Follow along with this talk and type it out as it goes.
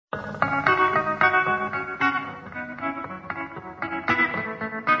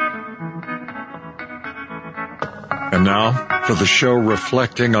And now, for the show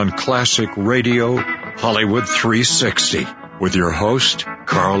reflecting on classic radio, Hollywood 360, with your host,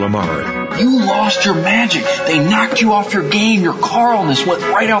 Carl Amari. You lost your magic. They knocked you off your game. Your Carlness went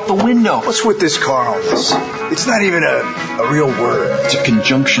right out the window. What's with this Carlness? It's not even a real word. It's a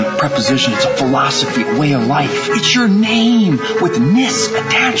conjunction, a preposition. It's a philosophy, a way of life. It's your name with ness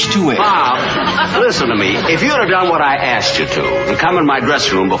attached to it. Bob, listen to me. If you'd have done what I asked you to and come in my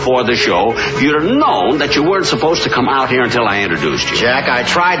dressing room before the show, you'd have known that you weren't supposed to come out here until I introduced you. Jack, I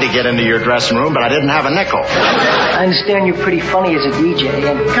tried to get into your dressing room, but I didn't have a nickel. I understand you're pretty funny as a DJ,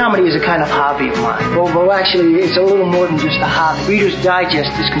 and comedy is a kind of hobby of mine. Well, actually, it's a little more than just a hobby. Reader's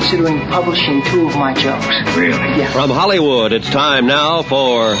Digest is considering publishing 2 of my jokes. Really? Yeah. From Hollywood, it's time now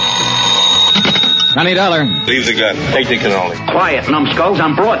for... $20. Leave the gun. Take the cannoli. Quiet, numbskulls.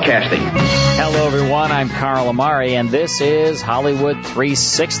 I'm broadcasting. Hello, everyone. I'm Carl Amari, and this is Hollywood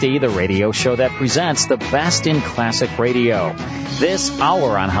 360, the radio show that presents the best in classic radio. This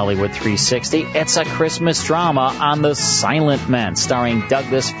hour on Hollywood 360, it's a Christmas drama on the Silent Men, starring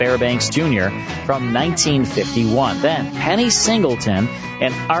Douglas Fairbanks Jr. from 1951. Then Penny Singleton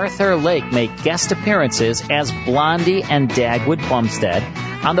and Arthur Lake make guest appearances as Blondie and Dagwood Bumstead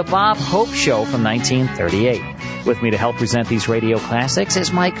on the Bob Hope Show from 1938. With me to help present these radio classics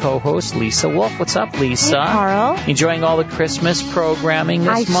is my co-host, Lisa Wolf. What's up, Lisa? Hey, Carl. Enjoying all the Christmas programming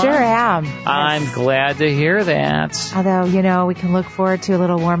this month? I sure am. I'm glad to hear that. Although, we can look forward to a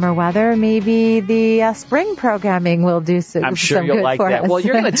little warmer weather. Maybe the spring programming will do some I'm sure some you'll good like for that. us. Well,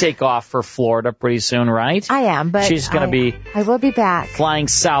 you're going to take off for Florida pretty soon, right? I am, but she's going to be... I will be back. Flying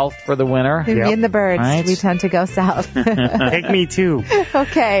south for the winter. Me and the birds. Right? We tend to go south. Take me, too.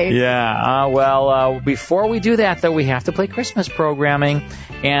 Okay. Yeah. Before we do that, though, we have to play Christmas programming.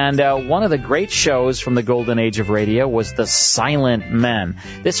 And one of the great shows from the golden age of radio was The Silent Men.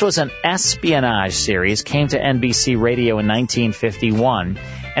 This was an espionage series, came to NBC Radio in 1951,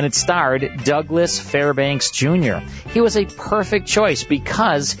 and it starred Douglas Fairbanks Jr. He was a perfect choice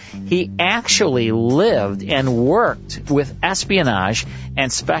because he actually lived and worked with espionage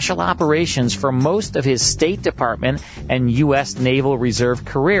and special operations for most of his State Department and U.S. Naval Reserve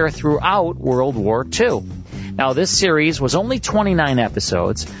career throughout World War II. Now, this series was only 29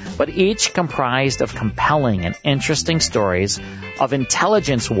 episodes, but each comprised of compelling and interesting stories of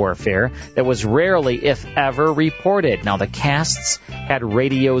intelligence warfare that was rarely, if ever, reported. Now, the casts had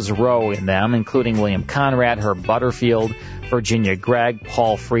Radio's Row in them, including William Conrad, Herb Butterfield, Virginia Gregg,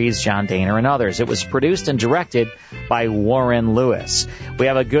 Paul Frees, John Dehner, and others. It was produced and directed by Warren Lewis. We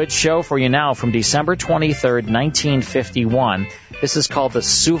have a good show for you now from December 23rd, 1951. This is called The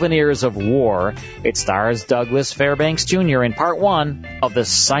Souvenirs of War. It stars Douglas Fairbanks Jr. in Part 1 of The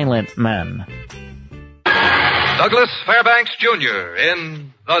Silent Men. Douglas Fairbanks Jr.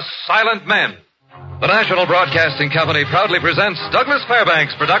 in The Silent Men. The National Broadcasting Company proudly presents Douglas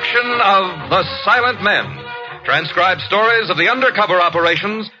Fairbanks' production of The Silent Men. Transcribed stories of the undercover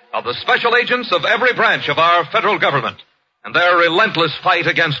operations of the special agents of every branch of our federal government and their relentless fight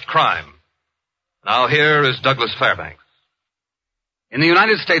against crime. Now here is Douglas Fairbanks. In the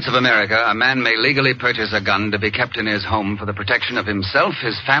United States of America, a man may legally purchase a gun to be kept in his home for the protection of himself,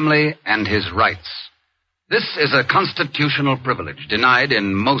 his family, and his rights. This is a constitutional privilege denied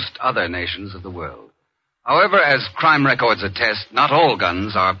in most other nations of the world. However, as crime records attest, not all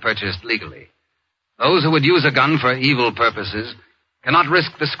guns are purchased legally. Those who would use a gun for evil purposes cannot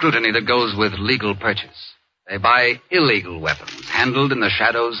risk the scrutiny that goes with legal purchase. They buy illegal weapons, handled in the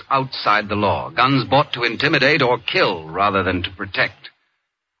shadows outside the law, guns bought to intimidate or kill rather than to protect.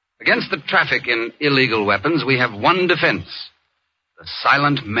 Against the traffic in illegal weapons, we have one defense: the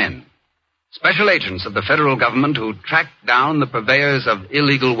silent men, special agents of the federal government who track down the purveyors of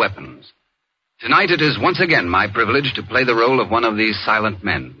illegal weapons. Tonight it is once again my privilege to play the role of one of these silent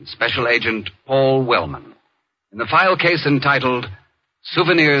men, Special Agent Paul Wellman, in the file case entitled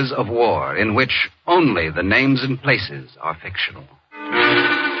Souvenirs of War, in which only the names and places are fictional.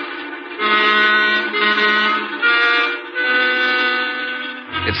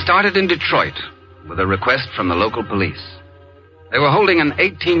 It started in Detroit with a request from the local police. They were holding an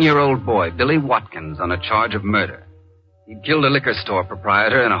 18-year-old boy, Billy Watkins, on a charge of murder. He'd killed a liquor store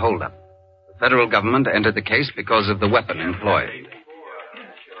proprietor in a holdup. The federal government entered the case because of the weapon employed.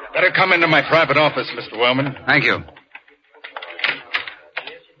 Better come into my private office, Mr. Wellman. Thank you.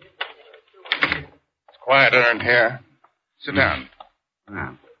 It's quieter in here. Sit down.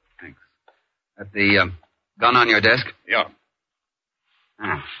 Ah, thanks. At the gun on your desk? Yeah.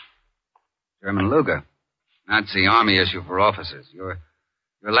 Ah. German Luger. Nazi Army issue for officers. Your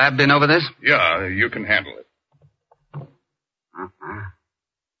lab been over this? Yeah, you can handle it. Uh-huh.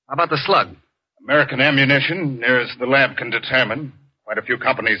 How about the slug? American ammunition, near as the lab can determine. Quite a few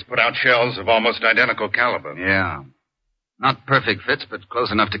companies put out shells of almost identical caliber. Yeah. Not perfect fits, but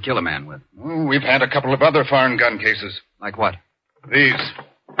close enough to kill a man with. Oh, we've had a couple of other foreign gun cases. Like what? These.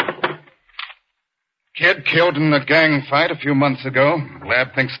 Kid killed in a gang fight a few months ago.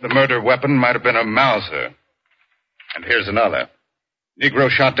 Lab thinks the murder weapon might have been a Mauser. And here's another. Negro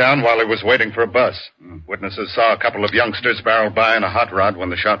shot down while he was waiting for a bus. Witnesses saw a couple of youngsters barrel by in a hot rod when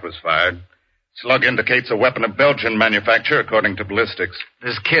the shot was fired. Slug indicates a weapon of Belgian manufacture, according to ballistics.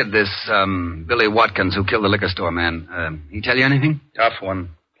 This kid, Billy Watkins, who killed the liquor store man, he tell you anything? Tough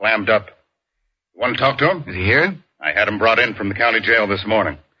one. Clammed up. You want to talk to him? Is he here? I had him brought in from the county jail this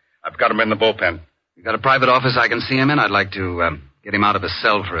morning. I've got him in the bullpen. You got a private office I can see him in? I'd like to get him out of his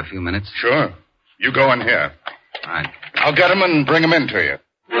cell for a few minutes. Sure. You go in here. All right. I'll get him and bring him in to you.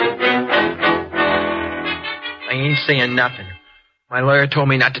 I ain't saying nothing. My lawyer told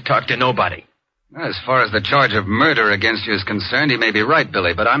me not to talk to nobody. As far as the charge of murder against you is concerned, he may be right,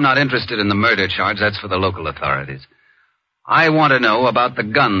 Billy, but I'm not interested in the murder charge. That's for the local authorities. I want to know about the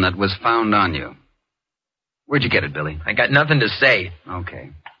gun that was found on you. Where'd you get it, Billy? I got nothing to say.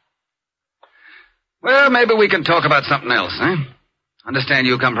 Okay. Well, maybe we can talk about something else, eh? Understand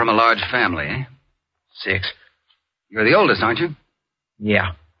you come from a large family, eh? 6. You're the oldest, aren't you?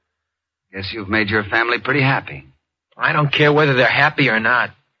 Yeah. Guess you've made your family pretty happy. I don't care whether they're happy or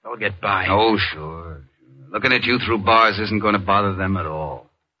not. They'll get by. Oh, sure. Looking at you through bars isn't going to bother them at all.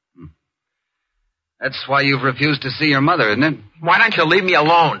 That's why you've refused to see your mother, isn't it? Why don't you leave me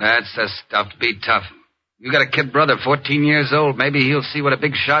alone? That's the stuff. Be tough. You got a kid brother, 14 years old. Maybe he'll see what a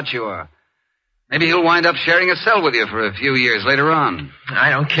big shot you are. Maybe he'll wind up sharing a cell with you for a few years later on. I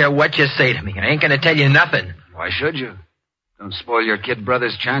don't care what you say to me. I ain't going to tell you nothing. Why should you? Don't spoil your kid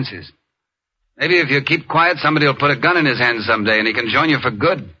brother's chances. Maybe if you keep quiet, somebody will put a gun in his hand someday and he can join you for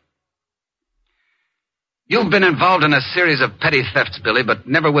good. You've been involved in a series of petty thefts, Billy, but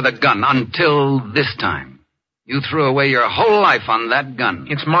never with a gun until this time. You threw away your whole life on that gun.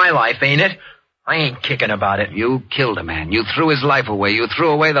 It's my life, ain't it? I ain't kicking about it. You killed a man. You threw his life away. You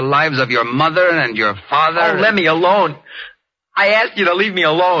threw away the lives of your mother and your father. Oh, let me alone. I asked you to leave me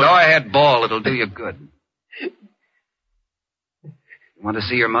alone. Go ahead, Ball. It'll do you good. You want to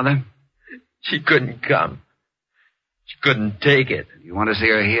see your mother? She couldn't come. She couldn't take it. You want to see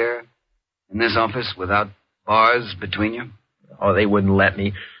her here? In this office without bars between you? Oh, they wouldn't let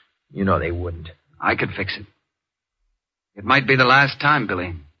me. You know they wouldn't. I could fix it. It might be the last time,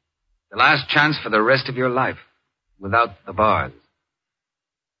 Billy. The last chance for the rest of your life. Without the bars.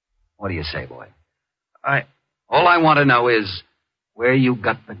 What do you say, boy? All I want to know is where you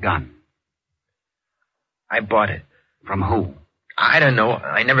got the gun. I bought it. From who? I don't know.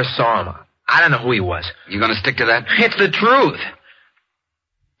 I never saw him. I don't know who he was. You going to stick to that? It's the truth.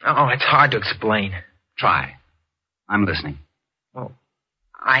 Oh, it's hard to explain. Try. I'm listening. Well,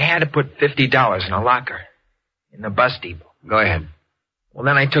 I had to put $50 in a locker in the bus depot. Go ahead. Well,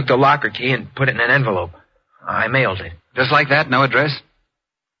 then I took the locker key and put it in an envelope. I mailed it. Just like that? No address?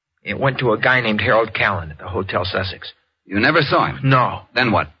 It went to a guy named Harold Callan at the Hotel Sussex. You never saw him? No.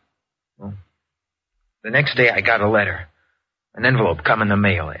 Then what? Well, the next day I got a letter. An envelope come in the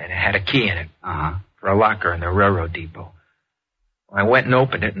mail, and it had a key in it. Uh-huh. For a locker in the railroad depot. I went and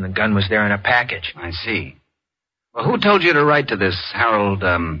opened it, and the gun was there in a package. I see. Well, who told you to write to this Harold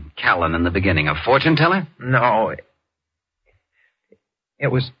Callan in the beginning? A fortune teller? No. It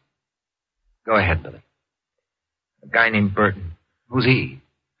was... Go ahead, Billy. A guy named Burton. Who's he?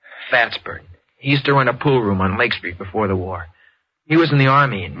 Fats Burton. He used to run a pool room on Lake Street before the war. He was in the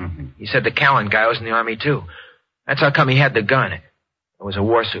Army, and he said the Callan guy was in the Army, too. That's how come he had the gun. It was a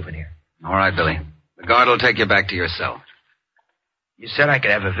war souvenir. All right, Billy. The guard will take you back to your cell. You said I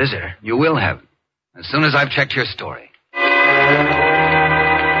could have a visitor. You will have. As soon as I've checked your story.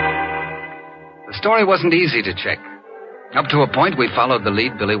 The story wasn't easy to check. Up to a point, we followed the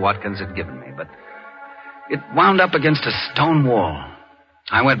lead Billy Watkins had given me, but it wound up against a stone wall.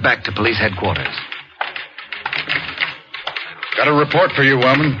 I went back to police headquarters. Got a report for you,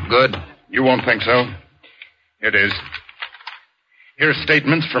 Wellman. Good. You won't think so. It is. Here's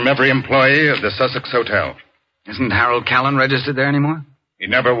statements from every employee of the Sussex Hotel. Isn't Harold Callan registered there anymore? He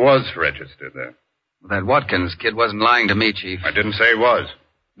never was registered there. Well, that Watkins kid wasn't lying to me, Chief. I didn't say he was.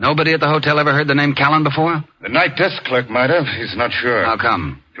 Nobody at the hotel ever heard the name Callan before? The night desk clerk might have. He's not sure. How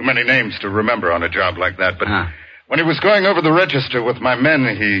come? Too many names to remember on a job like that. But when he was going over the register with my men,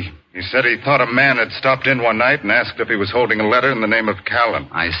 he said he thought a man had stopped in one night and asked if he was holding a letter in the name of Callan.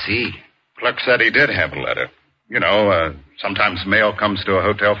 I see. Clerk said he did have a letter. You know, sometimes mail comes to a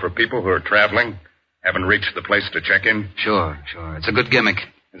hotel for people who are traveling, haven't reached the place to check in. Sure. It's a good gimmick.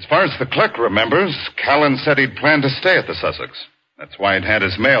 As far as the clerk remembers, Callan said he'd planned to stay at the Sussex. That's why he'd had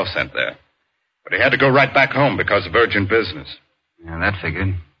his mail sent there. But he had to go right back home because of urgent business. Yeah, that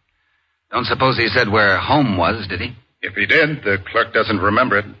figured. Don't suppose he said where home was, did he? If he did, the clerk doesn't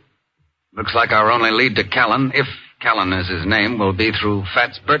remember it. Looks like our only lead to Callan, if Callan is his name, will be through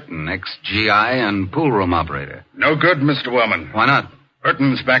Fats Burton, ex-GI and pool room operator. No good, Mr. Wellman. Why not?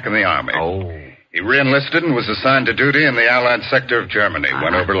 Burton's back in the Army. Oh. He re-enlisted and was assigned to duty in the Allied sector of Germany.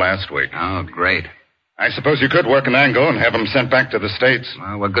 Went over last week. Oh, great. I suppose you could work an angle and have him sent back to the States.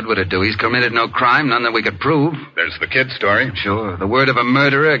 Well, what good would it do? He's committed no crime, none that we could prove. There's the kid story. Sure. The word of a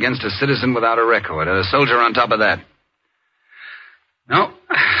murderer against a citizen without a record, and a soldier on top of that. No,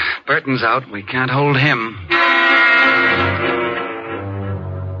 Burton's out. We can't hold him.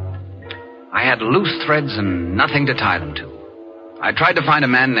 I had loose threads and nothing to tie them to. I tried to find a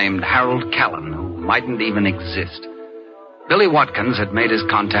man named Harold Callan who mightn't even exist. Billy Watkins had made his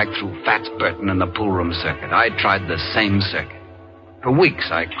contact through Fats Burton in the pool room circuit. I tried the same circuit. For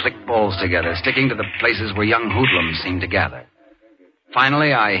weeks, I clicked balls together, sticking to the places where young hoodlums seemed to gather.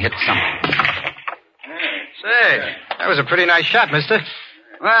 Finally, I hit something. Say, that was a pretty nice shot, mister.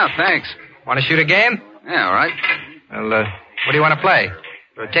 Well, thanks. Want to shoot a game? Yeah, all right. Well, what do you want to play?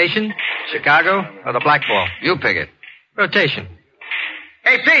 Rotation, Chicago, or the black ball? You pick it. Rotation.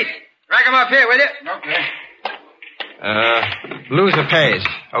 Hey, Pete, rack him up here, will you? Okay. Loser pays,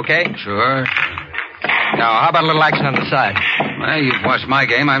 okay? Sure. Now, how about a little action on the side? Well, you've watched my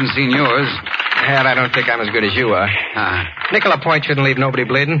game. I haven't seen yours. Yeah, I don't think I'm as good as you are. Nickel a point shouldn't leave nobody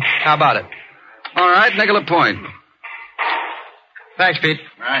bleeding. How about it? All right, nickel a point. Thanks, Pete.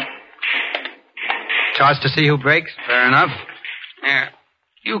 All right. Toss to see who breaks? Fair enough. Yeah.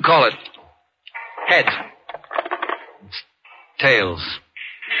 You call it. Heads. It's tails.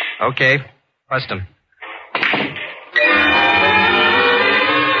 Okay. Bust him.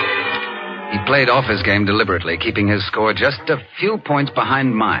 He played off his game deliberately, keeping his score just a few points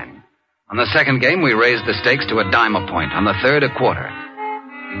behind mine. On the second game, we raised the stakes to a dime a point. On the third, a quarter.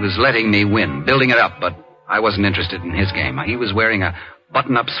 He was letting me win, building it up, but I wasn't interested in his game. He was wearing a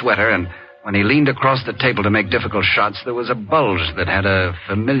button-up sweater, and when he leaned across the table to make difficult shots, there was a bulge that had a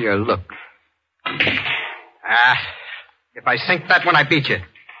familiar look. If I sink that one, I beat you.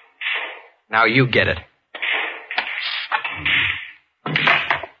 Now you get it.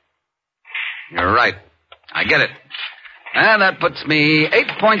 You're right. I get it. And that puts me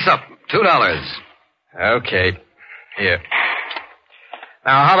 8 points up. $2. Okay. Here.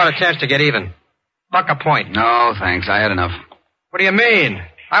 Now, how about a chance to get even? Buck a point. No, thanks. I had enough. What do you mean?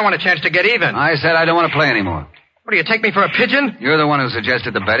 I want a chance to get even. I said I don't want to play anymore. What, do you take me for a pigeon? You're the one who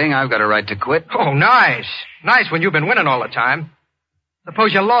suggested the betting. I've got a right to quit. Oh, nice. Nice when you've been winning all the time.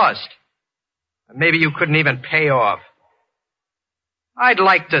 Suppose you lost. Maybe you couldn't even pay off. I'd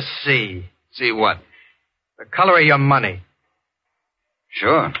like to see. See what? The color of your money.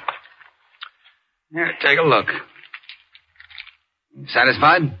 Sure. Here, take a look.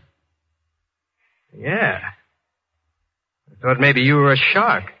 Satisfied? Yeah. I thought maybe you were a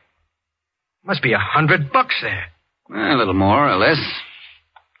shark. Must be $100 there. A little more or less.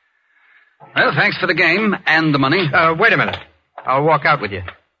 Well, thanks for the game and the money. Wait a minute. I'll walk out with you.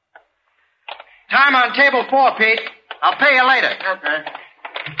 Time on table 4, Pete. I'll pay you later. Okay.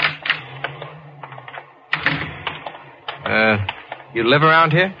 You live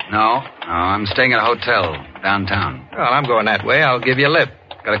around here? No, I'm staying at a hotel downtown. Well, I'm going that way. I'll give you a lift.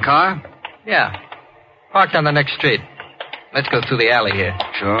 Got a car? Yeah. Parked on the next street. Let's go through the alley here.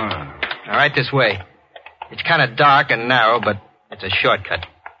 Sure. All right, this way. It's kind of dark and narrow, but it's a shortcut.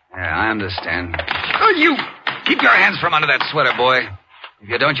 Yeah, I understand. Oh, you! Keep your hands from under that sweater, boy. If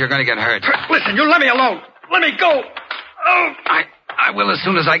you don't, you're going to get hurt. Listen, you let me alone. Let me go. Oh, I will as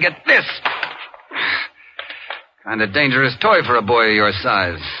soon as I get this. Kind of dangerous toy for a boy your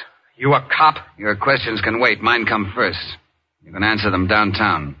size. You a cop? Your questions can wait. Mine come first. You can answer them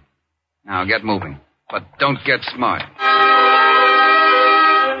downtown. Now, get moving. But don't get smart.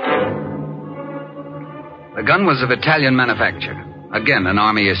 The gun was of Italian manufacture. Again, an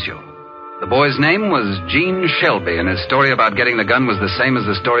Army issue. The boy's name was Gene Shelby, and his story about getting the gun was the same as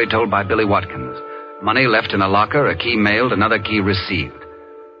the story told by Billy Watkins. Money left in a locker, a key mailed, another key received.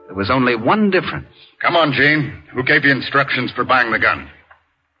 There was only one difference. Come on, Gene. Who gave you instructions for buying the gun?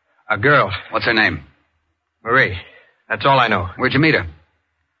 A girl. What's her name? Marie. That's all I know. Where'd you meet her?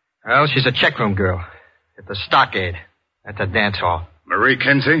 Well, she's a checkroom girl. At the Stockade. At the dance hall. Marie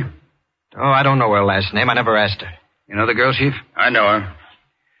Kinsey? Oh, I don't know her last name. I never asked her. You know the girl, Chief? I know her.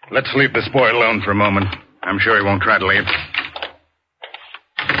 Let's leave this boy alone for a moment. I'm sure he won't try to leave.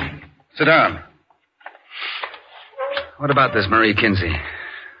 Sit down. What about this Marie Kinsey?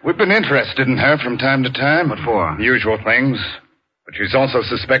 We've been interested in her from time to time. What for? The usual things. But she's also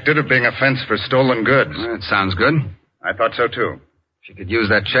suspected of being a fence for stolen goods. That sounds good. I thought so, too. She could use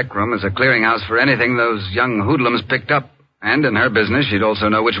that check room as a clearinghouse for anything those young hoodlums picked up. And in her business, she'd also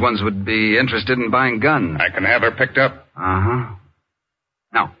know which ones would be interested in buying guns. I can have her picked up. Uh-huh.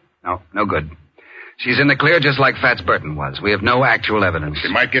 No good. She's in the clear just like Fats Burton was. We have no actual evidence. She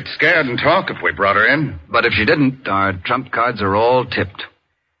might get scared and talk if we brought her in. But if she didn't, our trump cards are all tipped.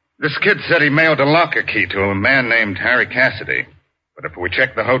 This kid said he mailed a locker key to a man named Harry Cassidy. But if we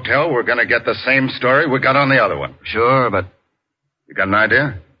check the hotel, we're going to get the same story we got on the other one. Sure, but... You got an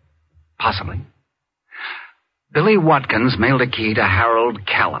idea? Possibly. Billy Watkins mailed a key to Harold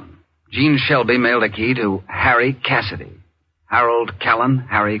Callan. Gene Shelby mailed a key to Harry Cassidy. Harold Callan,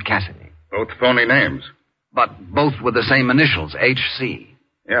 Harry Cassidy. Both phony names. But both with the same initials, H.C.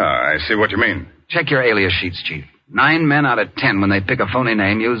 Yeah, I see what you mean. Check your alias sheets, Chief. 9 men out of 10, when they pick a phony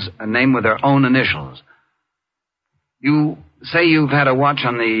name, use a name with their own initials. You say you've had a watch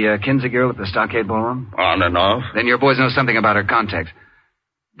on the Kinsey girl at the Stockade Ballroom? On and off. Then your boys know something about her contacts.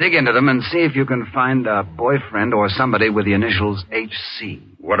 Dig into them and see if you can find a boyfriend or somebody with the initials H.C.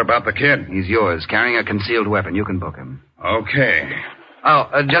 What about the kid? He's yours, carrying a concealed weapon. You can book him. Okay. Oh,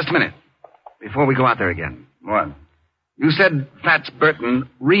 just a minute. Before we go out there again. What? You said Fats Burton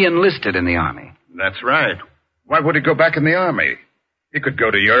re-enlisted in the Army. That's right. Why would he go back in the Army? He could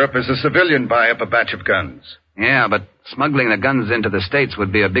go to Europe as a civilian, buy up a batch of guns. Yeah, but smuggling the guns into the States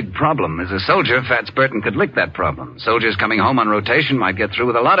would be a big problem. As a soldier, Fats Burton could lick that problem. Soldiers coming home on rotation might get through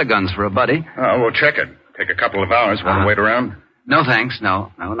with a lot of guns for a buddy. Oh, we'll check it. Take a couple of hours. Want to wait around? No, thanks.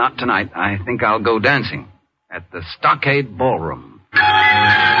 No, not tonight. I think I'll go dancing at the Stockade Ballroom.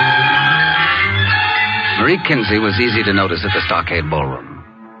 Marie Kinsey was easy to notice at the Stockade Ballroom.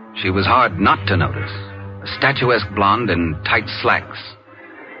 She was hard not to notice. A statuesque blonde in tight slacks.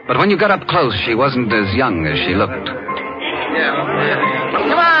 But when you got up close, she wasn't as young as she looked. Come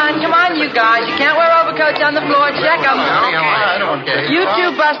on, you guys. You can't wear overcoats on the floor. Check them. You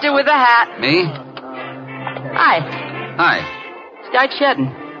two, Buster, with the hat. Me? Hi. Start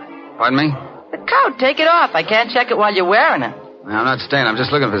shedding. Pardon me? The coat. Take it off. I can't check it while you're wearing it. No, I'm not staying. I'm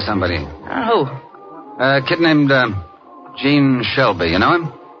just looking for somebody. Who? A kid named Gene Shelby. You know him?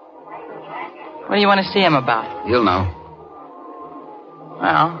 What do you want to see him about? You'll know.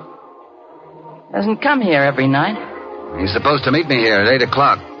 Well, doesn't come here every night. He's supposed to meet me here at 8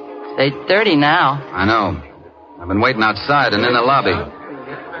 o'clock. It's 8:30 now. I know. I've been waiting outside and in the lobby.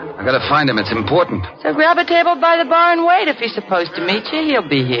 I gotta find him. It's important. So grab a table by the bar and wait. If he's supposed to meet you, he'll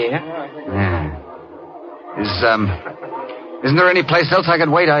be here. Yeah. Isn't there any place else I could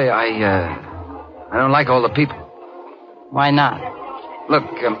wait? I don't like all the people. Why not? Look,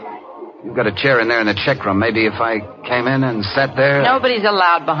 you've got a chair in there in the check room. Maybe if I came in and sat there... Nobody's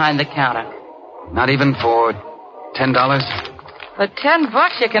allowed behind the counter. Not even for $10? For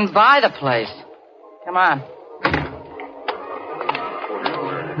 $10 you can buy the place. Come on.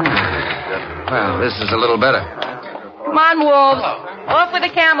 Well, this is a little better. Come on, wolves. Off with the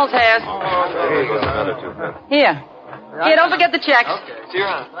camel's hairs. Here, don't forget the checks. See you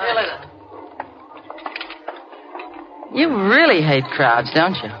around. See you later. You really hate crowds,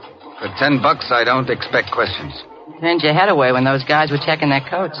 don't you? For $10, I don't expect questions. Turned your head away when those guys were checking their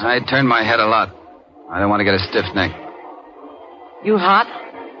coats. I turned my head a lot. I don't want to get a stiff neck. You hot?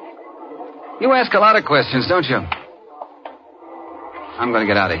 You ask a lot of questions, don't you? I'm going to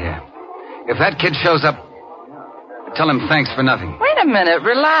get out of here. If that kid shows up, tell him thanks for nothing. Wait a minute.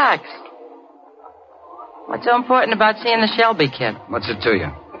 Relax. What's so important about seeing the Shelby kid? What's it to you?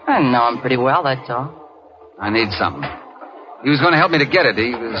 I know him pretty well, that's all. I need something. He was going to help me to get it.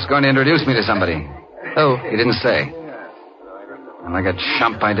 He was going to introduce me to somebody. Who? He didn't say. And like a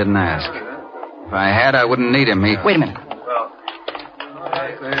chump, I didn't ask. If I had, I wouldn't need him. Wait a minute.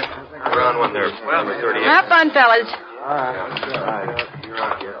 Around one there. Number 38. Have fun, fellas.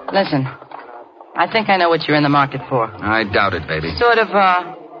 Listen, I think I know what you're in the market for. I doubt it, baby. Sort of,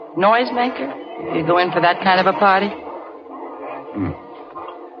 noisemaker? You go in for that kind of a party?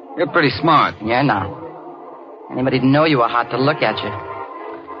 You're pretty smart. You're not. Anybody'd know you were hot to look at you.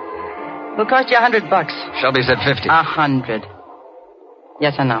 It'll cost you $100. Shelby said 50. 100.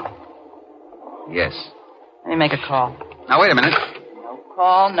 Yes or no? Yes. Let me make a call. Now, wait a minute. No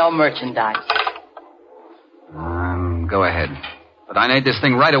call, no merchandise. Go ahead. But I need this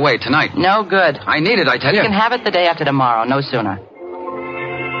thing right away, tonight. No good. I need it, I tell you. You can have it the day after tomorrow, no sooner.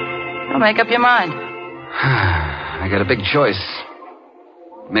 You'll make up your mind. I got a big choice.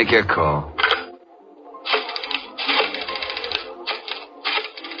 Make your call.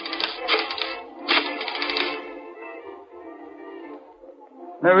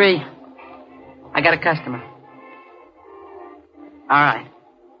 Marie, I got a customer. All right.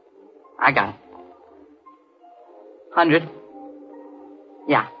 I got it. 100.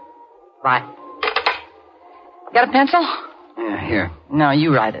 Yeah. Right. Got a pencil? Yeah, here. No,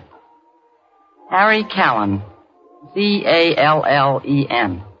 you write it. Harry Callen.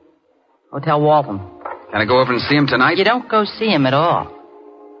 Callen. Hotel Waltham. Can I go over and see him tonight? You don't go see him at all.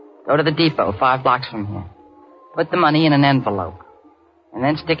 Go to the depot 5 blocks from here. Put the money in an envelope. And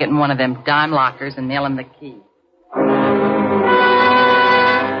then stick it in one of them dime lockers and nail him the key.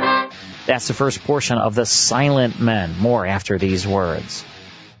 That's the first portion of The Silent Men. More after these words.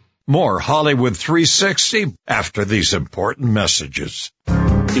 More Hollywood 360 after these important messages.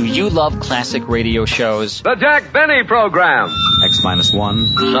 Do you love classic radio shows? The Jack Benny Program. X-1.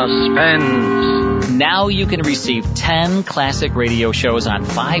 Suspense. Now you can receive 10 classic radio shows on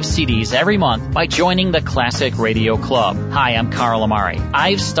 5 CDs every month by joining the Classic Radio Club. Hi, I'm Carl Amari.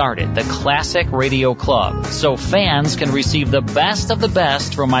 I've started the Classic Radio Club so fans can receive the best of the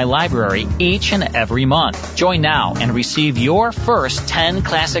best from my library each and every month. Join now and receive your first 10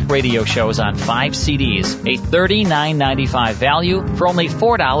 classic radio shows on 5 CDs, a $39.95 value for only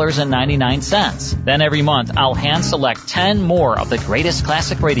 $4.99. Then every month I'll hand select 10 more of the greatest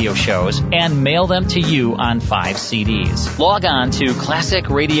classic radio shows and mail them to you on 5 CDs. Log on to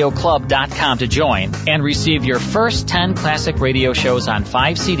ClassicRadioClub.com to join and receive your first 10 classic radio shows on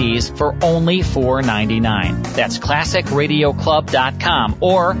 5 CDs for only $4.99. That's ClassicRadioClub.com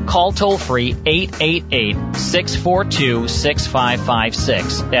or call toll-free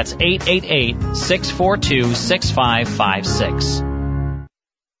 888-642-6556. That's 888-642-6556.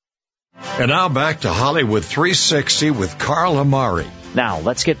 And now back to Hollywood 360 with Carl Amari. Now,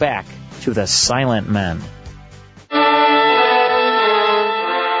 let's get back to The Silent Men.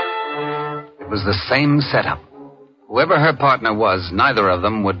 It was the same setup. Whoever her partner was, neither of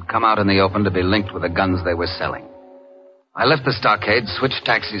them would come out in the open to be linked with the guns they were selling. I left the stockade, switched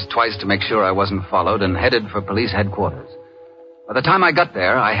taxis twice to make sure I wasn't followed, and headed for police headquarters. By the time I got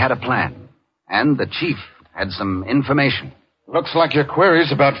there, I had a plan. And the chief had some information. Looks like your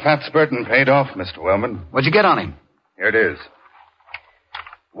queries about Fats Burton paid off, Mr. Wellman. What'd you get on him? Here it is.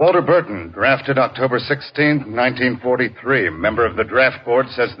 Walter Burton, drafted October 16th, 1943. Member of the draft board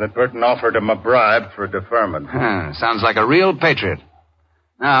says that Burton offered him a bribe for deferment. Sounds like a real patriot.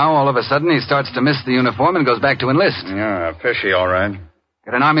 Now, all of a sudden, he starts to miss the uniform and goes back to enlist. Yeah, fishy, all right.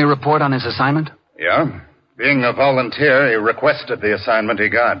 Get an Army report on his assignment? Yeah. Being a volunteer, he requested the assignment he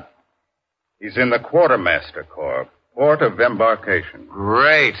got. He's in the Quartermaster Corps, port of embarkation.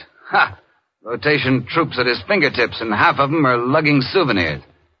 Great. Ha! Rotation troops at his fingertips, and half of them are lugging souvenirs.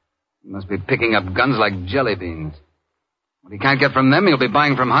 He must be picking up guns like jelly beans. What he can't get from them, he'll be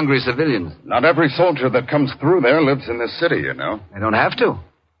buying from hungry civilians. Not every soldier that comes through there lives in this city, you know. They don't have to.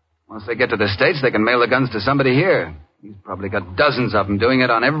 Once they get to the States, they can mail the guns to somebody here. He's probably got dozens of them doing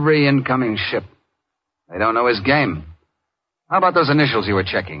it on every incoming ship. They don't know his game. How about those initials you were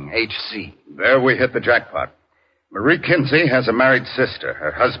checking? HC. There we hit the jackpot. Marie Kinsey has a married sister.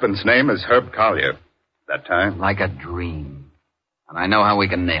 Her husband's name is Herb Collier. That time? Like a dream. And I know how we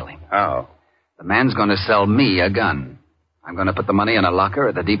can nail him. How? The man's going to sell me a gun. I'm going to put the money in a locker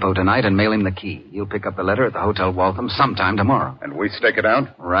at the depot tonight and mail him the key. You'll pick up the letter at the Hotel Waltham sometime tomorrow. And we stake it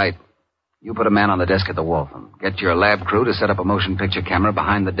out? Right. You put a man on the desk at the Waltham. Get your lab crew to set up a motion picture camera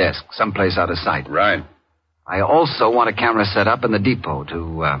behind the desk, someplace out of sight. Right. I also want a camera set up in the depot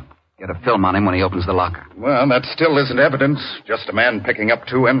to get a film on him when he opens the locker. Well, that still isn't evidence. Just a man picking up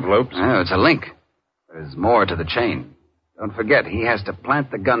 2 envelopes. Oh, it's a link. There's more to the chain. Don't forget, he has to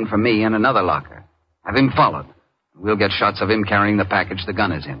plant the gun for me in another locker. Have him followed. We'll get shots of him carrying the package the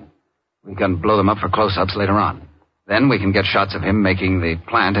gun is in. We can blow them up for close-ups later on. Then we can get shots of him making the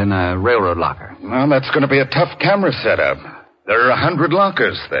plant in a railroad locker. Well, that's going to be a tough camera setup. There are 100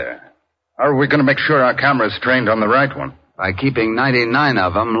 lockers there. How are we going to make sure our camera's trained on the right one? By keeping 99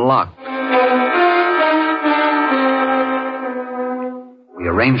 of them locked. We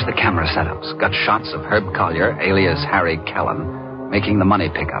arranged the camera setups, got shots of Herb Collier, alias Harry Callen, making the money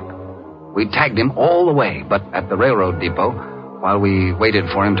pickup. We tagged him all the way, but at the railroad depot, while we waited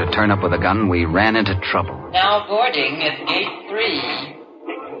for him to turn up with a gun, we ran into trouble. Now boarding at gate 3.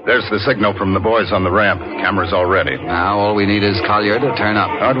 There's the signal from the boys on the ramp. Camera's all ready. Now all we need is Collier to turn up.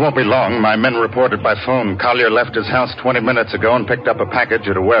 Oh, it won't be long. My men reported by phone. Collier left his house 20 minutes ago and picked up a package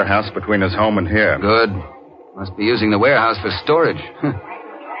at a warehouse between his home and here. Good. Must be using the warehouse for storage.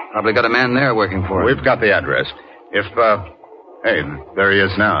 Probably got a man there working for him. We've got the address. Hey, there he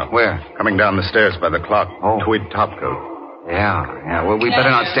is now. Where? Coming down the stairs by the clock. Oh. Tweed topcoat. Yeah. Well, we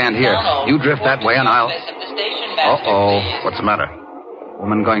better not stand here. You drift that way and I'll... Uh-oh. What's the matter?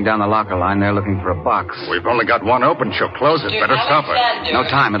 Woman going down the locker line. They're looking for a box. We've only got one open. She'll close it. Better stop her. No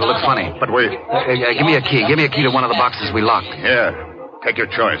time. It'll look funny. But we... Give me a key. Give me a key to one of the boxes we locked. Yeah. Take your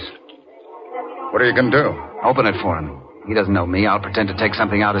choice. What are you going to do? Open it for him. He doesn't know me. I'll pretend to take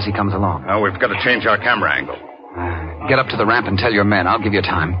something out as he comes along. No, we've got to change our camera angle. Get up to the ramp and tell your men. I'll give you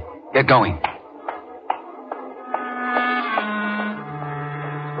time. Get going.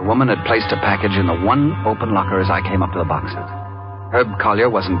 The woman had placed a package in the one open locker as I came up to the boxes. Herb Collier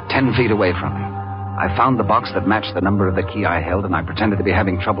wasn't 10 feet away from me. I found the box that matched the number of the key I held, and I pretended to be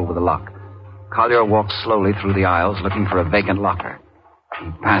having trouble with the lock. Collier walked slowly through the aisles looking for a vacant locker. He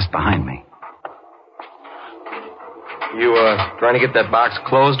passed behind me. You, trying to get that box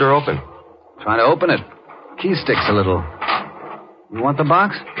closed or open? Trying to open it. Key sticks a little. You want the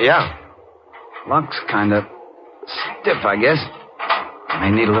box? Yeah. Lock's kind of stiff, I guess.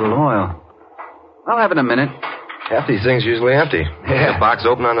 May need a little oil. I'll have it in a minute. Half these things usually empty. Yeah. The box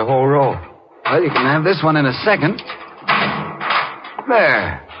open on the whole roll. Well, you can have this one in a second.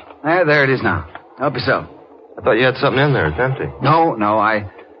 There it is now. Help yourself. I thought you had something in there. It's empty. No,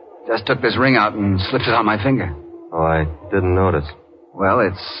 I just took this ring out and slipped it on my finger. Oh, I didn't notice. Well,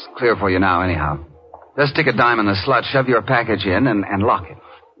 it's clear for you now, anyhow. Just stick a dime in the slot, shove your package in, and lock it.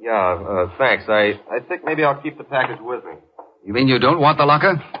 Yeah, thanks. I think maybe I'll keep the package with me. You mean you don't want the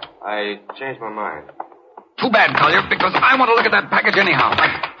locker? I changed my mind. Too bad, Collier, because I want to look at that package anyhow.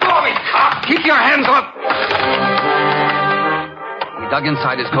 Follow me, cop! Keep your hands up! He dug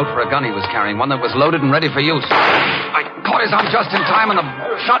inside his coat for a gun he was carrying, one that was loaded and ready for use. I caught his arm just in time, and the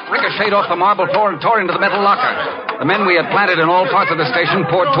shot ricocheted off the marble floor and tore into the metal locker. The men we had planted in all parts of the station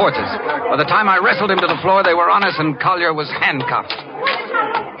poured towards us. By the time I wrestled him to the floor, they were on us, and Collier was handcuffed.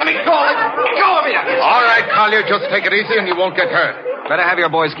 Let me go! Let go of me! All right, Collier, just take it easy and you won't get hurt. Better have your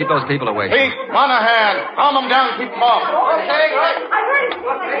boys keep those people away. Pete, Monahan, calm them down, keep them off.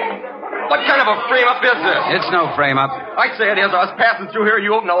 What kind of a frame-up is this? It's no frame-up. I say it is. I was passing through here,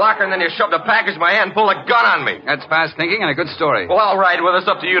 you opened the locker, and then you shoved a package in my hand and pulled a gun on me. That's fast thinking and a good story. Well, all right. Well, it's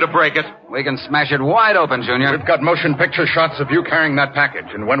up to you to break it. We can smash it wide open, Junior. We've got motion picture shots of you carrying that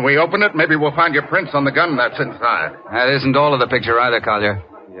package, and when we open it, maybe we'll find your prints on the gun that's inside. That isn't all of the picture either, Collier.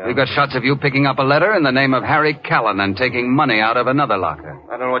 Yeah. We've got shots of you picking up a letter in the name of Harry Callan and taking money out of another locker.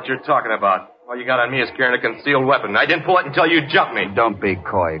 I don't know what you're talking about. All you got on me is carrying a concealed weapon. I didn't pull it until you jumped me. Don't be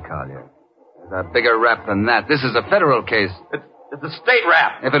coy, Collier. There's a bigger rap than that. This is a federal case. It's a state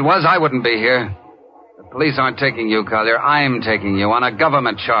rap. If it was, I wouldn't be here. The police aren't taking you, Collier. I'm taking you on a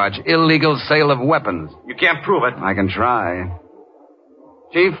government charge. Illegal sale of weapons. You can't prove it. I can try.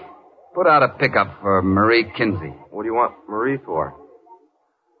 Chief, put out a pickup for Marie Kinsey. What do you want Marie for?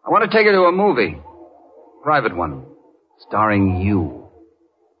 I want to take her to a movie. Private one. Starring you.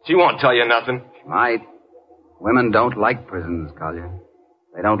 She won't tell you nothing. She might. Women don't like prisons, Collier.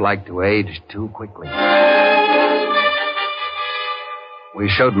 They don't like to age too quickly. We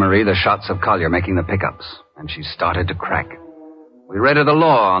showed Marie the shots of Collier making the pickups, and she started to crack. We read her the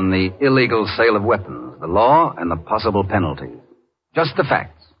law on the illegal sale of weapons, the law and the possible penalties. Just the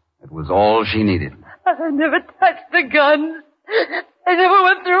facts. It was all she needed. I never touched the gun. They never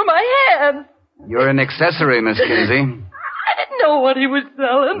went through my hands. You're an accessory, Miss Kinsey. I didn't know what he was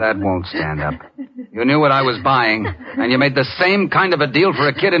selling. That won't stand up. You knew what I was buying, and you made the same kind of a deal for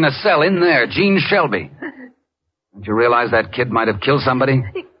a kid in a cell in there, Gene Shelby. Did you realize that kid might have killed somebody?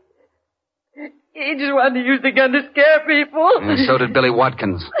 He just wanted to use the gun to scare people. And so did Billy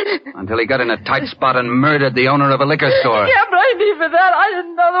Watkins, until he got in a tight spot and murdered the owner of a liquor store. You can't blame me for that. I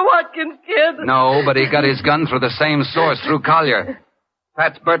didn't know the Watkins kid. No, but he got his gun through the same source, through Collier.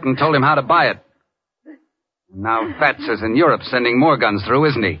 Fats Burton told him how to buy it. Now Fats is in Europe sending more guns through,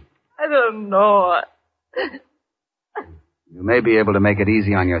 isn't he? I don't know. You may be able to make it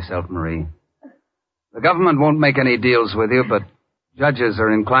easy on yourself, Marie. The government won't make any deals with you, but judges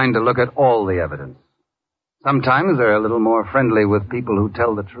are inclined to look at all the evidence. Sometimes they're a little more friendly with people who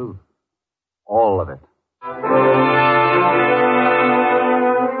tell the truth. All of it.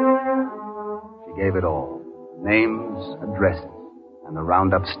 She gave it all. Names, addresses, and the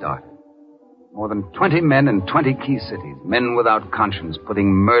roundup started. More than 20 men in 20 key cities, men without conscience,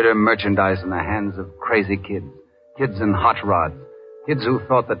 putting murder merchandise in the hands of crazy kids, kids in hot rods, kids who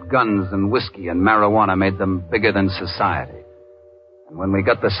thought that guns and whiskey and marijuana made them bigger than society. And when we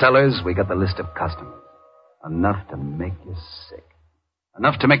got the sellers, we got the list of customers. Enough to make you sick.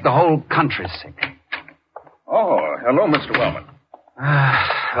 Enough to make the whole country sick. Oh, hello, Mr. Wellman.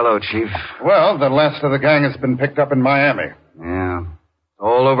 Hello, Chief. Well, the last of the gang has been picked up in Miami. Yeah.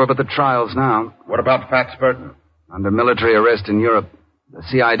 All over but the trials now. What about Fats Burton? Under military arrest in Europe. The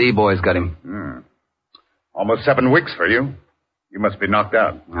CID boys got him. Almost 7 weeks for you. You must be knocked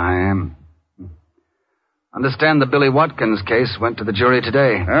out. I am. Understand the Billy Watkins case went to the jury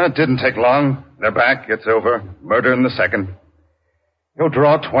today. It didn't take long. They're back. It's over. Murder in the second. He'll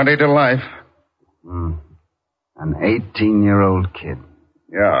draw 20 to life. An 18-year-old kid.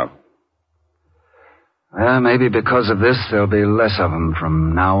 Yeah. Well, maybe because of this, there'll be less of them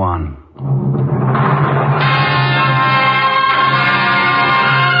from now on.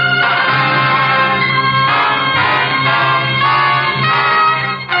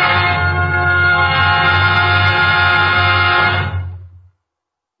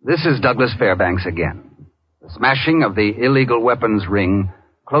 This is Douglas Fairbanks again. The smashing of the illegal weapons ring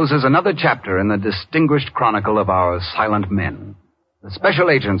closes another chapter in the distinguished chronicle of our silent men, the special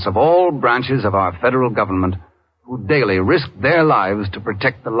agents of all branches of our federal government who daily risk their lives to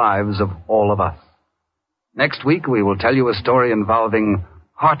protect the lives of all of us. Next week, we will tell you a story involving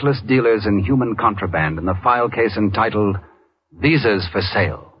heartless dealers in human contraband in the file case entitled Visas for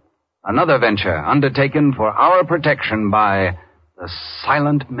Sale, another venture undertaken for our protection by The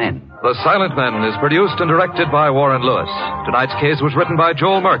Silent Men. The Silent Men is produced and directed by Warren Lewis. Tonight's case was written by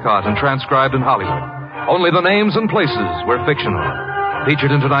Joel Murcott and transcribed in Hollywood. Only the names and places were fictional.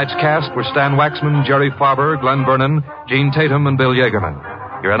 Featured in tonight's cast were Stan Waxman, Jerry Farber, Glen Vernon, Gene Tatum, and Bill Yeagerman.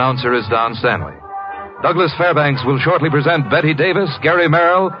 Your announcer is Don Stanley. Douglas Fairbanks will shortly present Betty Davis, Gary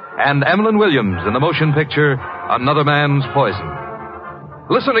Merrill, and Emlyn Williams in the motion picture Another Man's Poison.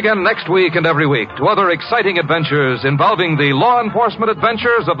 Listen again next week and every week to other exciting adventures involving the law enforcement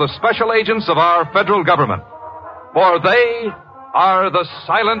adventures of the special agents of our federal government. For they are the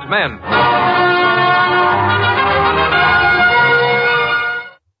Silent Men.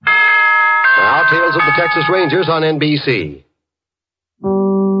 Now, Tales of the Texas Rangers on NBC.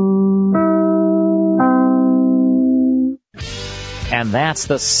 And that's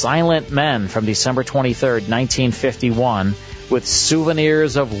The Silent Men from December 23rd, 1951, with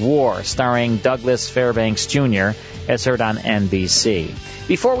Souvenirs of War, starring Douglas Fairbanks Jr., as heard on NBC.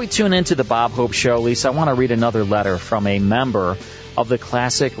 Before we tune into the Bob Hope Show, Lisa, I want to read another letter from a member of the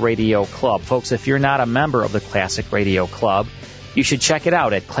Classic Radio Club. Folks, if you're not a member of the Classic Radio Club, you should check it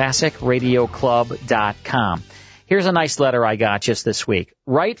out at classicradioclub.com. Here's a nice letter I got just this week.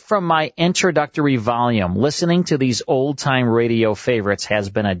 Right from my introductory volume, listening to these old-time radio favorites has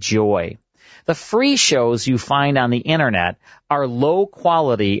been a joy. The free shows you find on the Internet are low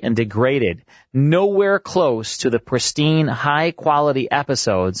quality and degraded, nowhere close to the pristine, high-quality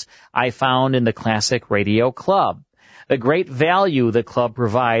episodes I found in the Classic Radio Club. The great value the club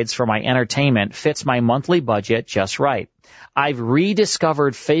provides for my entertainment fits my monthly budget just right. I've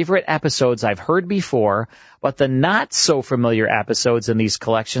rediscovered favorite episodes I've heard before, but the not-so-familiar episodes in these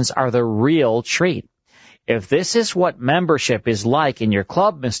collections are the real treat. If this is what membership is like in your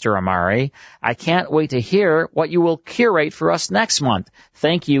club, Mr. Amari, I can't wait to hear what you will curate for us next month.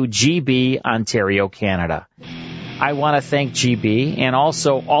 Thank you, GB, Ontario, Canada. I want to thank GB and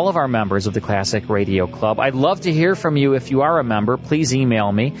also all of our members of the Classic Radio Club. I'd love to hear from you if you are a member. Please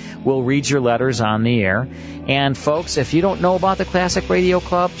email me. We'll read your letters on the air. And, folks, if you don't know about the Classic Radio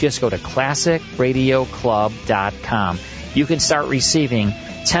Club, just go to classicradioclub.com. You can start receiving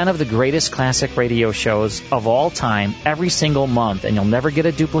 10 of the greatest classic radio shows of all time every single month, and you'll never get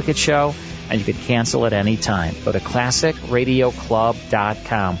a duplicate show, and you can cancel at any time. Go to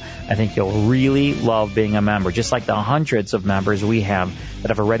classicradioclub.com. I think you'll really love being a member, just like the hundreds of members we have that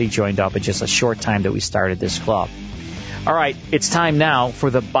have already joined up in just a short time that we started this club. All right, it's time now for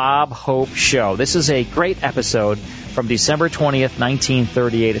the Bob Hope Show. This is a great episode from December 20th,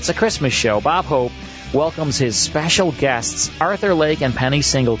 1938. It's a Christmas show. Bob Hope welcomes his special guests, Arthur Lake and Penny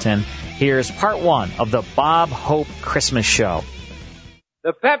Singleton. Here's part one of the Bob Hope Christmas Show.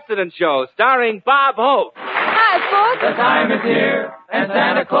 The Pepsodent Show, starring Bob Hope. Hi, folks. The time is here, and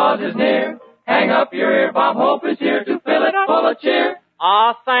Santa Claus is near. Hang up your ear, Bob Hope is here to fill it full of cheer.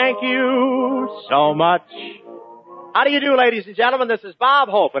 Ah, thank you so much. How do you do, ladies and gentlemen? This is Bob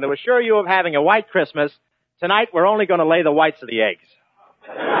Hope, and to assure you of having a white Christmas, tonight we're only going to lay the whites of the eggs.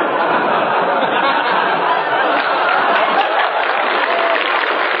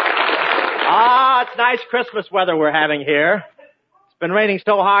 It's nice Christmas weather we're having here. It's been raining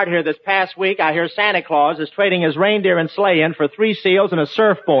so hard here this past week, I hear Santa Claus is trading his reindeer and sleigh in for 3 seals and a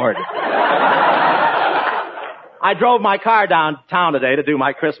surfboard. I drove my car downtown today to do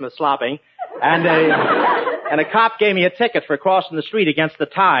my Christmas slopping, and a cop gave me a ticket for crossing the street against the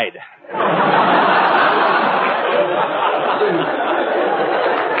tide.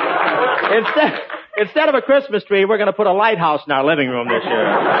 Instead of a Christmas tree, we're going to put a lighthouse in our living room this year.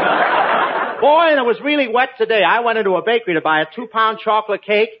 Boy, and it was really wet today. I went into a bakery to buy a 2-pound chocolate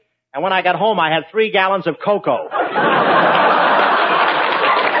cake, and when I got home, I had 3 gallons of cocoa.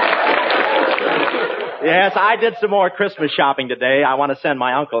 Yes, I did some more Christmas shopping today. I want to send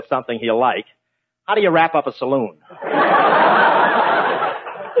my uncle something he'll like. How do you wrap up a saloon?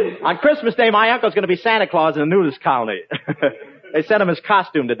 On Christmas Day, my uncle's going to be Santa Claus in a nudist colony. They sent him his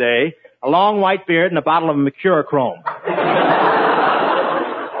costume today, a long white beard and a bottle of Mercurochrome.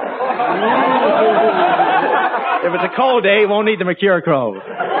 If it's a cold day, he won't need the Mercurochrome.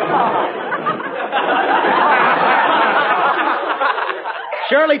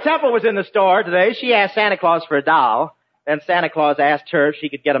 Shirley Temple was in the store today. She asked Santa Claus for a doll. Then Santa Claus asked her if she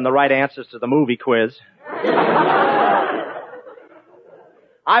could get him the right answers to the movie quiz.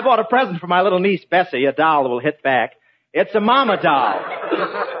 I bought a present for my little niece, Bessie, a doll that will hit back. It's a mama doll.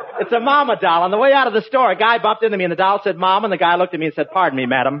 It's a mama doll. On the way out of the store, a guy bumped into me and the doll said, Mom, and the guy looked at me and said, Pardon me,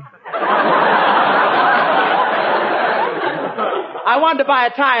 madam. I wanted to buy a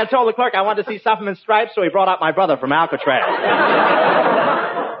tie and told the clerk I wanted to see something in stripes, so he brought out my brother from Alcatraz.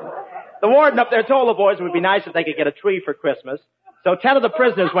 The warden up there told the boys it would be nice if they could get a tree for Christmas, so 10 of the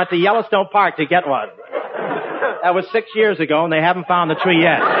prisoners went to Yellowstone Park to get one. That was 6 years ago, and they haven't found the tree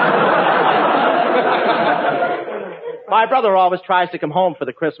yet. My brother always tries to come home for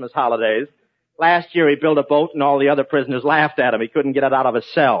the Christmas holidays. Last year he built a boat, and all the other prisoners laughed at him. He couldn't get it out of his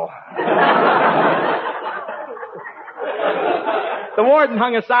cell. The warden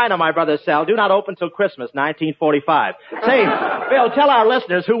hung a sign on my brother's cell, do not open till Christmas, 1945. Say, Bill, tell our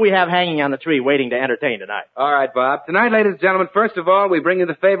listeners who we have hanging on the tree waiting to entertain tonight. All right, Bob. Tonight, ladies and gentlemen, first of all, we bring you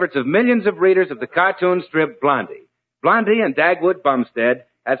the favorites of millions of readers of the cartoon strip Blondie. Blondie and Dagwood Bumstead,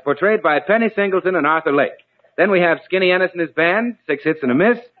 as portrayed by Penny Singleton and Arthur Lake. Then we have Skinny Ennis and his band, 6 hits and a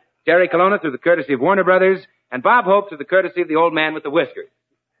miss, Jerry Colonna through the courtesy of Warner Brothers, and Bob Hope through the courtesy of the old man with the whiskers.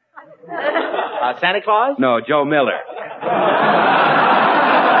 Santa Claus? No, Joe Miller.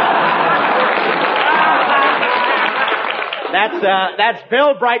 That's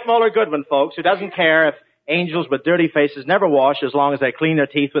Bill Brightmoller Goodwin, folks, who doesn't care if angels with dirty faces never wash as long as they clean their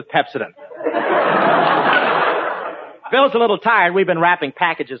teeth with Pepsodent. Bill's a little tired. We've been wrapping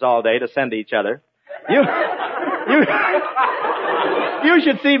packages all day to send to each other. You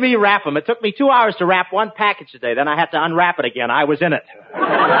should see me wrap them. It took me 2 hours to wrap one package today. Then I had to unwrap it again. I was in it.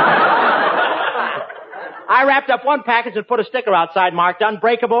 I wrapped up one package and put a sticker outside marked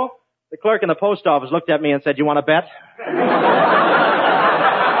unbreakable. The clerk in the post office looked at me and said, you want to bet?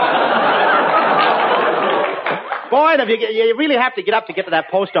 Boy, you really have to get up to get to that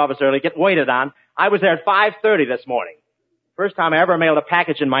post office early, get waited on. I was there at 5:30 this morning. First time I ever mailed a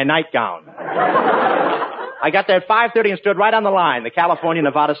package in my nightgown. I got there at 5:30 and stood right on the line, the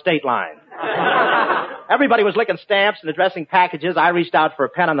California-Nevada state line. Everybody was licking stamps and addressing packages. I reached out for a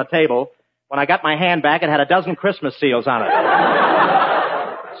pen on the table. When I got my hand back, it had a dozen Christmas seals on it.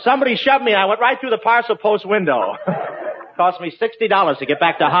 Somebody shoved me, and I went right through the parcel post window. Cost me $60 to get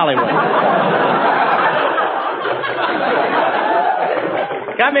back to Hollywood.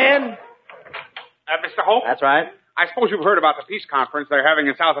 Come in. Mr. Hope? That's right. I suppose you've heard about the peace conference they're having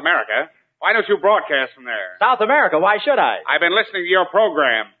in South America. Why don't you broadcast from there? South America? Why should I? I've been listening to your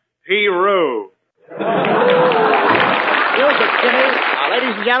program, Peru.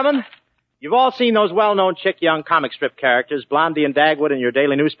 Ladies and gentlemen, you've all seen those well-known chick young comic strip characters, Blondie and Dagwood, in your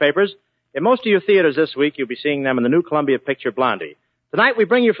daily newspapers. In most of your theaters this week, you'll be seeing them in the new Columbia picture, Blondie. Tonight, we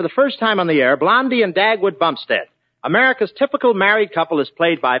bring you for the first time on the air, Blondie and Dagwood Bumstead. America's typical married couple is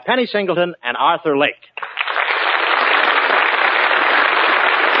played by Penny Singleton and Arthur Lake.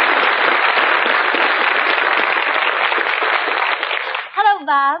 Hello,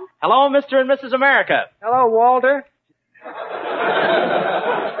 Bob. Hello, Mr. and Mrs. America. Hello, Walter.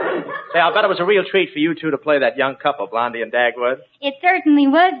 Say, I'll bet it was a real treat for you two to play that young couple, Blondie and Dagwood. It certainly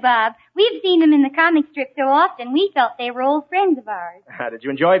was, Bob. We've seen them in the comic strip so often, we felt they were old friends of ours. Did you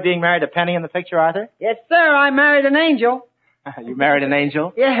enjoy being married to Penny in the picture, Arthur? Yes, sir. I married an angel. You married an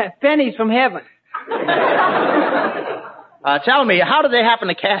angel? Yeah, Penny's from heaven. Tell me, how did they happen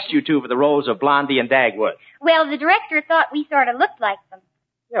to cast you two for the roles of Blondie and Dagwood? Well, the director thought we sort of looked like them.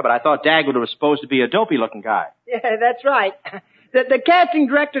 Yeah, but I thought Dagwood was supposed to be a dopey-looking guy. Yeah, that's right. The casting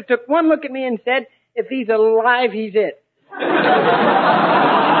director took one look at me and said, if he's alive, he's it.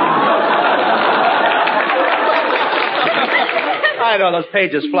 I know those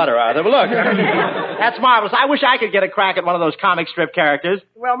pages flutter, Arthur. But look, that's marvelous. I wish I could get a crack at one of those comic strip characters.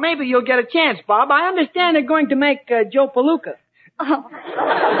 Well, maybe you'll get a chance, Bob. I understand they're going to make Joe Palooka. Oh.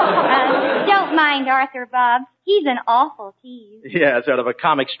 Don't mind Arthur, Bob. He's an awful tease. Yeah, sort of a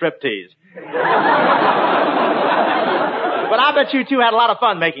comic strip tease. But I bet you two had a lot of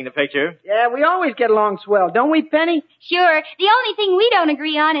fun making the picture. Yeah, we always get along swell, don't we, Penny? Sure. The only thing we don't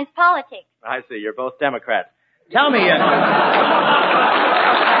agree on is politics. I see. You're both Democrats. Tell me,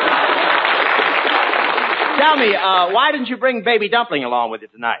 Tell me, why didn't you bring Baby Dumpling along with you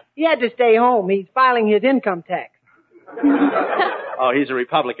tonight? He had to stay home. He's filing his income tax. Oh, he's a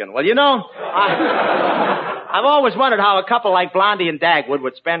Republican. Well, you know, I've always wondered how a couple like Blondie and Dagwood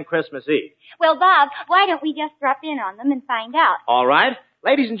would spend Christmas Eve. Well, Bob, why don't we just drop in on them and find out? All right.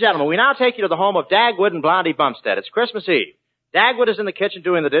 Ladies and gentlemen, we now take you to the home of Dagwood and Blondie Bumstead. It's Christmas Eve. Dagwood is in the kitchen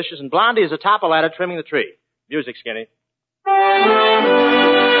doing the dishes, and Blondie is atop a ladder trimming the tree. Music, Skinny.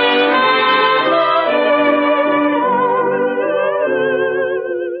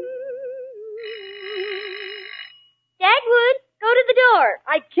 Dagwood, go to the door.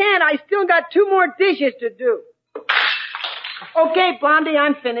 I can't. I still got 2 more dishes to do. Okay, Blondie,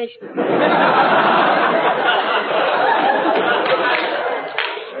 I'm finished.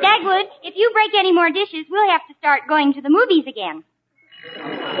 Dagwood, if you break any more dishes, we'll have to start going to the movies again.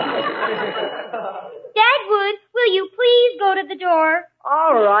 Dagwood, will you please go to the door?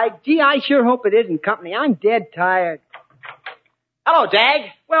 All right. Gee, I sure hope it isn't company. I'm dead tired. Hello,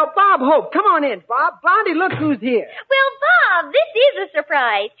 Dag. Well, Bob Hope, come on in, Bob. Blondie, look who's here. Well, Bob, this is a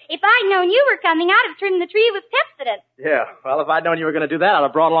surprise. If I'd known you were coming, I'd have trimmed the tree with Pepsodent. Yeah, well, if I'd known you were going to do that, I'd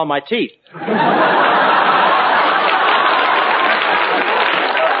have brought along my teeth.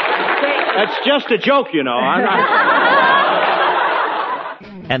 That's just a joke, you know. I'm not...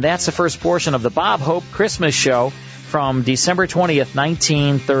 And that's the first portion of the Bob Hope Christmas Show from December 20th,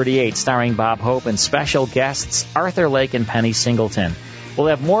 1938, starring Bob Hope and special guests Arthur Lake and Penny Singleton. We'll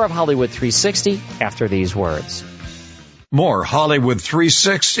have more of Hollywood 360 after these words. More Hollywood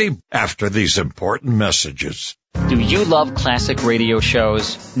 360 after these important messages. Do you love classic radio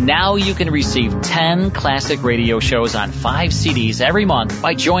shows? Now you can receive 10 classic radio shows on 5 CDs every month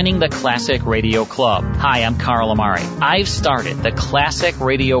by joining the Classic Radio Club. Hi, I'm Carl Amari. I've started the Classic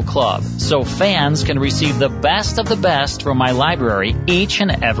Radio Club so fans can receive the best of the best from my library each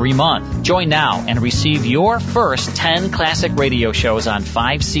and every month. Join now and receive your first 10 classic radio shows on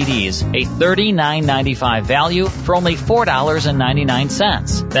 5 CDs, a $39.95 value for only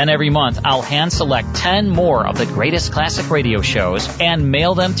 $4.99. Then every month I'll hand select 10 more of the greatest classic radio shows and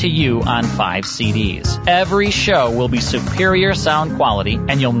mail them to you on 5 CDs. Every show will be superior sound quality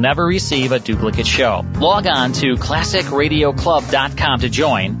and you'll never receive a duplicate show. Log on to ClassicRadioClub.com to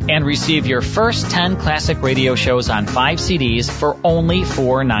join and receive your first 10 classic radio shows on 5 CDs for only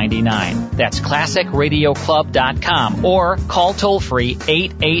 $4.99. That's ClassicRadioClub.com or call toll-free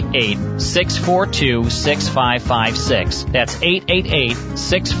 888-642-6556. That's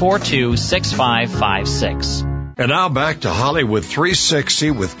 888-642-6556. And now back to Hollywood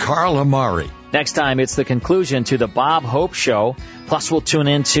 360 with Carl Amari. Next time, it's the conclusion to the Bob Hope Show. Plus, we'll tune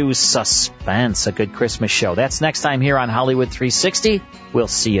into Suspense, a good Christmas show. That's next time here on Hollywood 360. We'll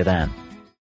see you then.